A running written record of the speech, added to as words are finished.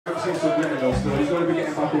say subliminal still. He's going to be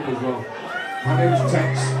getting back up as well. My name's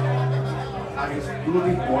Tex. And it's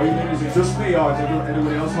bloody boiling. Is it just me or is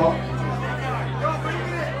anybody else hot?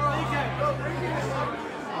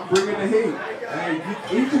 I'm bringing the heat. Hey,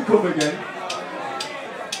 he can come again.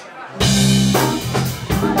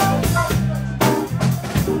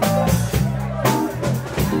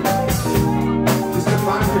 Just a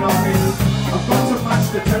man, you know what I mean? I've got to match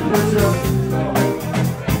the temperature.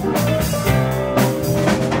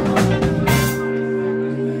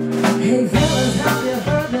 Hey fellas, have you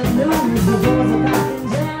heard the news? The doors are back in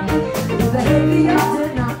jam. The behavior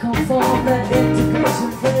did not conform the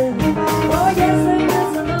integration failed. Oh yes, there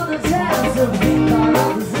is another chance of being part of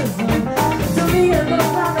the system. To me it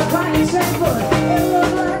looks like a crying shame, but it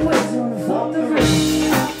looks like ways to inform the rich.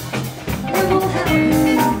 It will happen.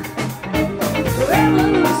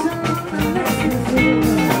 Revolution makes me feel.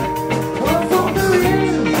 Oh, for the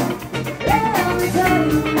rich, let me tell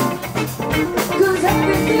you. 'Cause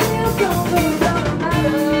everything you don't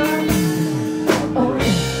matter. Oh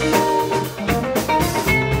yeah.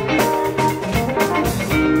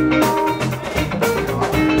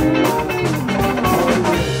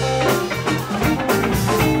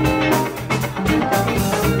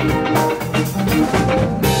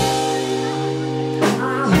 I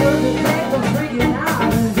heard the paper freaking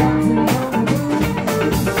out and dancing on the roof.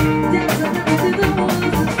 Dancing into the woods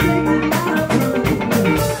and singing out of room.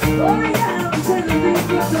 Oh yeah, I'm telling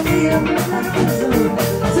people to me it was like a whistle.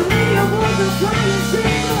 To me it was a flying ship,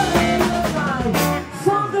 but it looked like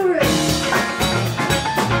from the rich.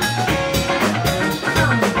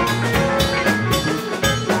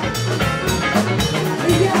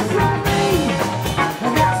 Yeah, from me,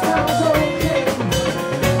 and that sounds okay.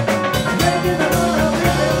 Making the world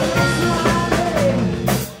smiling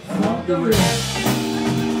from the rich.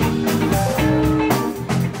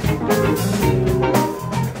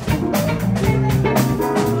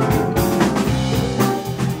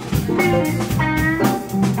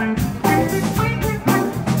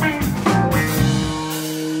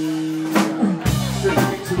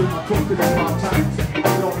 With my cook and part-time. You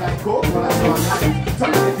don't like coke, well that's all right. Tell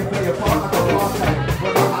me you can play a part like a part-time.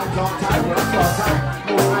 Well my hands on time, well that's all time.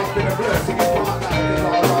 No nice in a blur, singing part-time. There's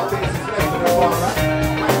all our bases left in the bar, right?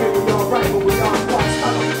 Might be we all right, but we aren't quite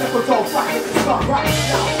stuck. Let's go fight, let's start right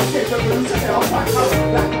now. Take the revolution, they're all fight out.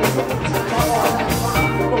 Like we're talking to time, all right.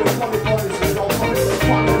 We're going to call it, we don't call it, let's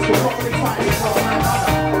fight, let's go properly fight, it's all right.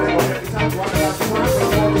 We're going to get time to run out of time.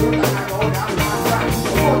 We're going to do that, I know now, it's right.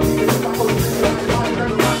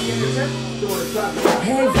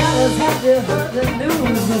 Hey fellas, have you heard the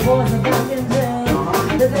news? The boys are back in jail.